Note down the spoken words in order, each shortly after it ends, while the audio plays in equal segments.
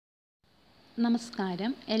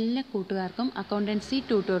നമസ്കാരം, എല്ലാ കൂട്ടുകാർക്കും അക്കൗണ്ടൻസി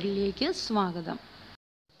ട്യൂട്ടോറിയലിലേക്ക് സ്വാഗതം.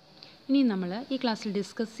 ഇനി നമ്മൾ ഈ ക്ലാസ്സിൽ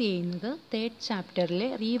ഡിസ്കസ് ചെയ്യുന്നത് തേർഡ് ചാപ്റ്ററിലെ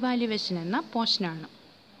റീവാലുവേഷൻ എന്ന പോർഷനാണ്.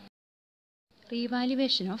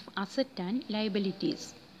 Revaluation of asset and liabilities.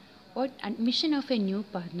 On admission of a new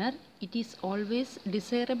partner, it is always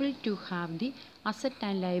desirable to have the asset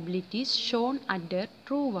and liabilities shown at their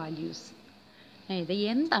true values. അതായത്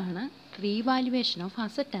എന്താണ് revaluation of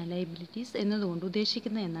asset and liabilities എന്നതുകൊണ്ട്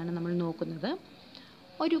ഉദ്ദേശിക്കുന്നത് എന്നാണ് നമ്മൾ നോക്കുന്നത്.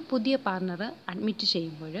 ഒരു പുതിയ partner admit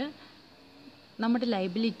ചെയ്യുമ്പോൾ നമ്മുടെ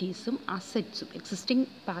ലയബിലിറ്റീസും അസറ്റ്സും എക്സിസ്റ്റിംഗ്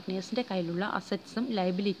പാർട്ട്നേഴ്സിൻ്റെ കയ്യിലുള്ള അസറ്റ്സും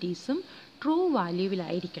ലയബിലിറ്റീസും true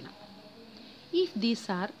വാല്യൂവിലായിരിക്കണം. If these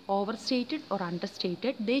are overstated or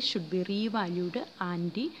understated, they should be revalued and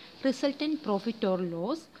the resultant profit or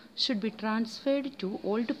loss should be transferred to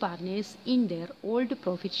old partners in their old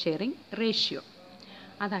profit sharing ratio.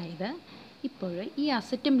 അതായത് ഇപ്പോൾ ഈ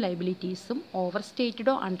അസറ്റും ലയബിലിറ്റീസും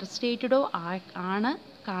ഓവർസ്റ്റേറ്റഡോ അണ്ടർസ്റ്റേറ്റഡോ ആണ്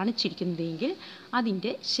കാണിച്ചിരിക്കുന്നതെങ്കിൽ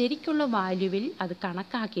അതിൻ്റെ ശരിക്കുള്ള വാല്യൂവിൽ അത്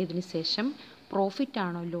കണക്കാക്കിയതിന് ശേഷം പ്രോഫിറ്റ്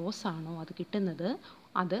ആണോ ലോസ് ആണോ അത് കിട്ടുന്നത്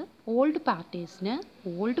അത് old പാർട്ടീസിന്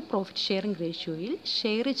old profit sharing റേഷ്യോയിൽ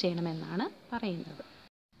share ചെയ്യണമെന്നാണ് പറയുന്നത്.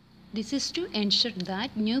 This is to ensure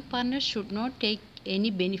that new partner should not take any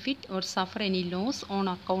benefit or suffer any loss on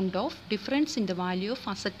account of difference in the value of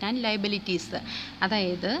asset and liabilities.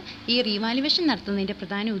 അതായത് ഈ revaluation നടത്തുന്നതിൻ്റെ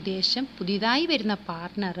പ്രധാന ഉദ്ദേശം പുതിയതായി വരുന്ന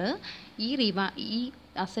partner ഈ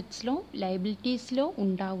അസറ്റ്സിലോ ലയബിലിറ്റീസിലോ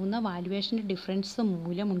ഉണ്ടാകുന്ന വാല്യുവേഷൻ്റെ ഡിഫറൻസ്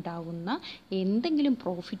മൂലമുണ്ടാകുന്ന എന്തെങ്കിലും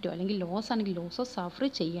പ്രോഫിറ്റോ അല്ലെങ്കിൽ ലോസ് ആണെങ്കിൽ ലോസോ സഫർ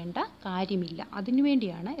ചെയ്യേണ്ട കാര്യമില്ല.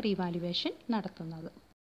 അതിനുവേണ്ടിയാണ് റീവാലുവേഷൻ നടത്തുന്നത്.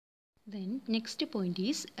 Then next point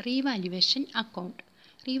is revaluation account.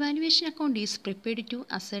 Revaluation account is prepared to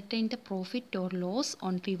ascertain the profit or loss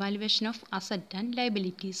on revaluation of asset and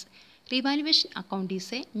liabilities. Revaluation account is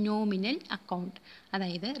a nominal account.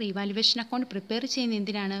 അതായത് revaluation account prepare ചെയ്യുന്ന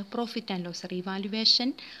എന്തിനാണ്? Profit and loss. Revaluation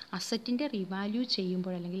അസറ്റിൻ്റെ revalue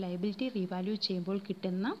ചെയ്യുമ്പോൾ അല്ലെങ്കിൽ liability revalue ചെയ്യുമ്പോൾ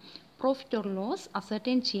കിട്ടുന്ന profit or loss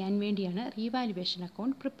ascertain ചെയ്യാൻ വേണ്ടിയാണ് revaluation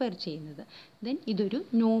account prepare ചെയ്യുന്നത്. ദെൻ ഇതൊരു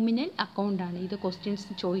നോമിനൽ അക്കൗണ്ടാണ്. ഇത്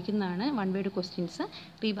ക്വസ്റ്റ്യൻസ് ചോദിക്കുന്നതാണ്, one word questions.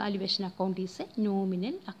 Revaluation account is A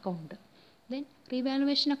nominal account. Then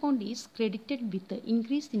revaluation account is credited with the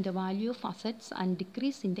increase in the value of assets and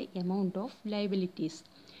decrease in the amount of liabilities.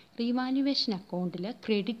 Revaluation അക്കൗണ്ടിൽ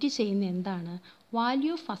credit ചെയ്യുന്ന എന്താണ്?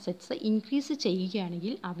 Value of assets increase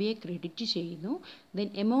ചെയ്യുകയാണെങ്കിൽ അവയെ credit ചെയ്യുന്നു. Then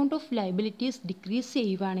amount of liabilities decrease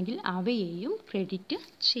ചെയ്യുകയാണെങ്കിൽ അവയെയും credit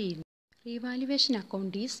ചെയ്യുന്നു. Revaluation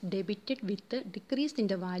account is debited with decrease in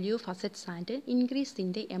the value of assets and increase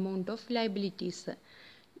in the amount of liabilities.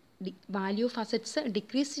 Value of assets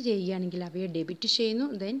decrease ചെയ്യുകയാണെങ്കിൽ അവയെ debit ചെയ്യുന്നു.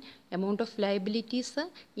 Then amount of liabilities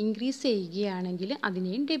increase ചെയ്യുകയാണെങ്കിൽ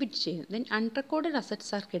അതിനെയും debit ചെയ്യുന്നു. Then unrecorded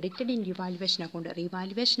assets R credited in revaluation account.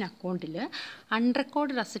 Revaluation അക്കൗണ്ടിൽ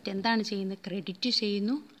unrecorded asset എന്താണ് ചെയ്യുന്നത്? Credit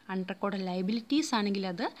ചെയ്യുന്നു. അൺറെക്കോർഡഡ് ലയബിലിറ്റീസ് ആണെങ്കിൽ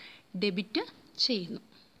അത് ഡെബിറ്റ് ചെയ്യുന്നു.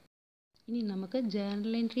 ഇനി നമുക്ക്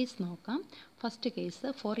ജേർണൽ എൻട്രീസ് നോക്കാം. First case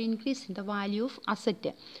for increase in the value of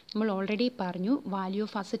asset. നമ്മൾ ഓൾറെഡി പറഞ്ഞു വാല്യൂ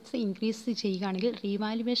ഓഫ് അസറ്റ്സ് ഇൻക്രീസ് ചെയ്യുകയാണെങ്കിൽ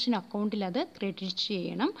റീവാലുവേഷൻ അക്കൗണ്ടിൽ അത് ക്രെഡിറ്റ്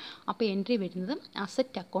ചെയ്യണം. അപ്പോൾ എൻട്രി വരുന്നത്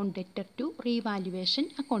asset account debtor to revaluation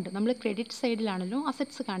account. നമ്മൾ ക്രെഡിറ്റ് സൈഡിലാണല്ലോ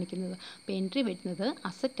അസറ്റ്സ് കാണിക്കുന്നത്. അപ്പോൾ എൻട്രി വരുന്നത്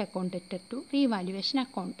asset account debtor to revaluation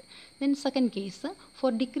account. Then second case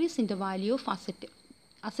for decrease in the value of asset.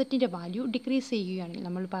 അസറ്റിൻ്റെ value decrease ചെയ്യുകയാണെങ്കിൽ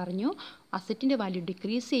നമ്മൾ പറഞ്ഞു അസറ്റിൻ്റെ വാല്യൂ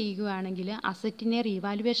ഡിക്രീസ് ചെയ്യുകയാണെങ്കിൽ അസറ്റിനെ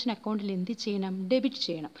റീവാലുവേഷൻ അക്കൗണ്ടിൽ എന്ത് ചെയ്യണം? ഡെബിറ്റ്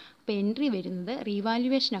ചെയ്യണം. അപ്പോൾ എൻട്രി വരുന്നത്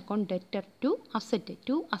revaluation account debtor to asset.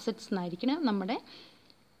 To assets എന്നായിരിക്കണം നമ്മുടെ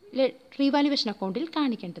റീവാലുവേഷൻ അക്കൗണ്ടിൽ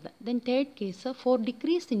കാണിക്കേണ്ടത്. Then third case for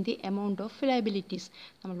decrease in the amount of liabilities.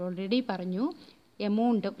 നമ്മൾ ഓൾറെഡി പറഞ്ഞു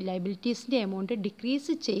എമൗണ്ട് ലയബിലിറ്റീസിൻ്റെ എമൗണ്ട്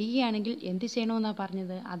ഡിക്രീസ് ചെയ്യുകയാണെങ്കിൽ എന്ത് ചെയ്യണമെന്നാണ്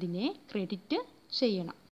പറഞ്ഞത്? അതിനെ ക്രെഡിറ്റ്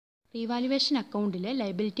ചെയ്യണം. റീവാലുവേഷൻ അക്കൗണ്ടിൽ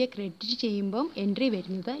ലയബിലിറ്റിയെ ക്രെഡിറ്റ് ചെയ്യുമ്പം എൻട്രി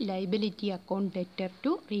വരുന്നത് liability account debtor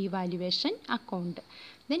to revaluation account.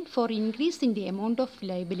 Then four increase in the amount of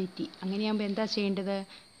liability. അങ്ങനെയാകുമ്പോൾ എന്താ ചെയ്യേണ്ടത്?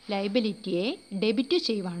 ലയബിലിറ്റിയെ ഡെബിറ്റ്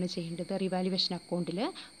ചെയ്യുകയാണ് ചെയ്യേണ്ടത് റീവാലുവേഷൻ അക്കൗണ്ടിൽ.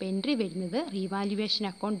 അപ്പോൾ എൻട്രി വരുന്നത് revaluation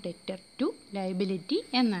account debtor to liability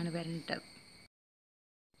എന്നാണ് വരേണ്ടത്.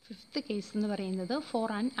 ഫിഫ്ത്ത് കേസ് എന്ന് പറയുന്നത് for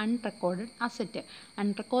an unrecorded asset.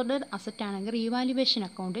 Unrecorded asset ആണെങ്കിൽ റീവാലുവേഷൻ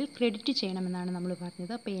അക്കൗണ്ടിൽ ക്രെഡിറ്റ് ചെയ്യണമെന്നാണ് നമ്മൾ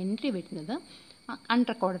പറഞ്ഞത്. അപ്പോൾ എൻട്രി വരുന്നത്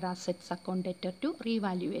unrecorded assets account debtor to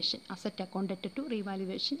revaluation. Asset account debtor to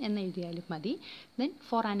revaluation എന്ന് എഴുതിയാലും മതി. Then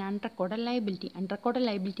for an unrecorded liability. Unrecorded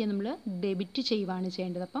ലയബിലിറ്റിയെ നമ്മൾ ഡെബിറ്റ് ചെയ്യുകയാണ്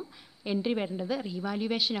ചെയ്യേണ്ടത്. അപ്പം എൻട്രി വരേണ്ടത്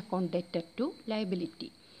revaluation account debtor to liability.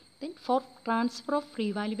 Then four transfer of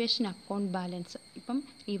revaluation account balance. ഇപ്പം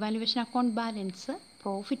revaluation account balance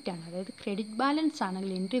പ്രോഫിറ്റാണ്. അതായത് ക്രെഡിറ്റ് ബാലൻസ്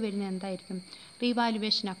ആണെങ്കിൽ എൻട്രി വരുന്നത് എന്തായിരിക്കും?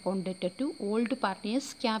 Revaluation account debtor to old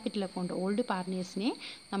partners capital account. Old പാർട്ട്നേഴ്സിനെ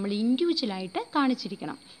നമ്മൾ ഇൻഡിവിജ്വലായിട്ട്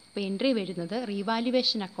കാണിച്ചിരിക്കണം. അപ്പോൾ എൻട്രി വരുന്നത്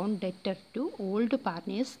revaluation account debtor to old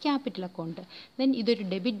partners capital account. Then ഇതൊരു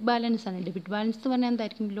debit balance ആണ്. ഡെബിറ്റ് ബാലൻസ് എന്ന് പറഞ്ഞാൽ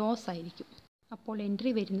എന്തായിരിക്കും? ലോസ് ആയിരിക്കും. അപ്പോൾ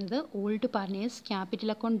എൻട്രി വരുന്നത് old partners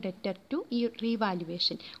capital account debtor to ഈ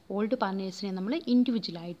റീവാലുവേഷൻ. ഓൾഡ് പാർട്ട്നേഴ്സിനെ നമ്മൾ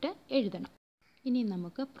ഇൻഡിവിജ്വലായിട്ട് എഴുതണം. ഇനി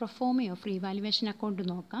നമുക്ക് പ്രൊഫോമ ഓഫ് റീവാലുവേഷൻ അക്കൗണ്ട്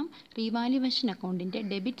നോക്കാം. റീവാലുവേഷൻ അക്കൗണ്ടിൻ്റെ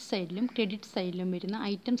ഡെബിറ്റ് സൈഡിലും ക്രെഡിറ്റ് സൈഡിലും വരുന്ന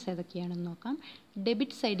ഐറ്റംസ് ഏതൊക്കെയാണെന്ന് നോക്കാം.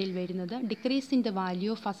 ഡെബിറ്റ് സൈഡിൽ വരുന്നത് decrease in the value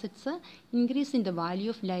of assets, increase in the value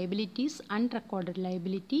of liabilities, unrecorded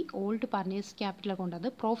liability, old partners capital account. അത്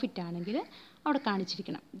പ്രോഫിറ്റ് ആണെങ്കിൽ അവിടെ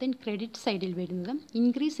കാണിച്ചിരിക്കണം. ദെൻ ക്രെഡിറ്റ് സൈഡിൽ വരുന്നത്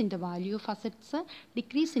increase in the value of assets,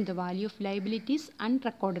 decrease in the value of liabilities,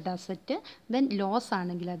 unrecorded asset. Then loss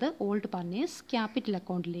ആണെങ്കിൽ അത് old partners capital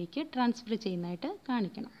അക്കൗണ്ടിലേക്ക് transfer ചെയ്യുന്നതായിട്ട്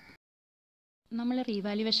കാണിക്കണം. നമ്മൾ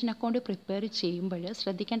റീവാലുവേഷൻ അക്കൗണ്ട് പ്രിപ്പയർ ചെയ്യുമ്പോൾ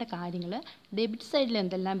ശ്രദ്ധിക്കേണ്ട കാര്യങ്ങൾ ഡെബിറ്റ് സൈഡിൽ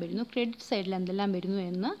എന്തെല്ലാം വരുന്നു, ക്രെഡിറ്റ് സൈഡിൽ എന്തെല്ലാം വരുന്നു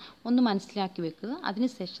എന്ന് ഒന്ന് മനസ്സിലാക്കി വെക്കുക.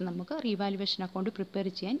 അതിനുശേഷം നമുക്ക് റീവാലുവേഷൻ അക്കൗണ്ട് പ്രിപ്പയർ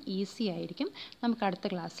ചെയ്യാൻ ഈസി ആയിരിക്കും. നമുക്ക് അടുത്ത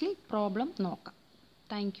ക്ലാസ്സിൽ പ്രോബ്ലം നോക്കാം.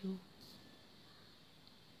 Thank you.